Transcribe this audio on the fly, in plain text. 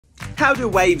How do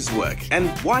waves work, and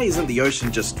why isn't the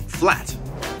ocean just flat?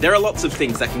 There are lots of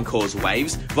things that can cause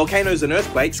waves. Volcanoes and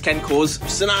earthquakes can cause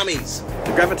tsunamis.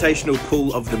 The gravitational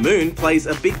pull of the moon plays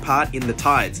a big part in the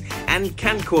tides and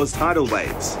can cause tidal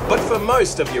waves. But for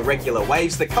most of your regular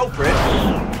waves, the culprit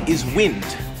is wind.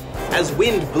 As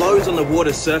wind blows on the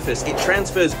water's surface, it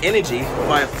transfers energy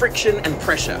via friction and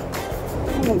pressure,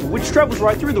 which travels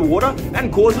right through the water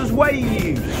and causes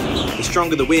waves. The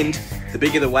stronger the wind, the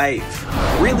bigger the wave.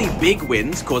 Really big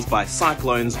winds caused by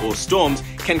cyclones or storms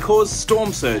can cause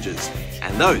storm surges,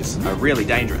 and those are really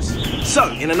dangerous.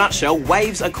 So, in a nutshell,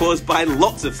 waves are caused by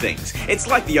lots of things. It's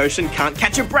like the ocean can't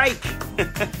catch a break.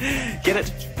 Get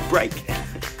it? Break.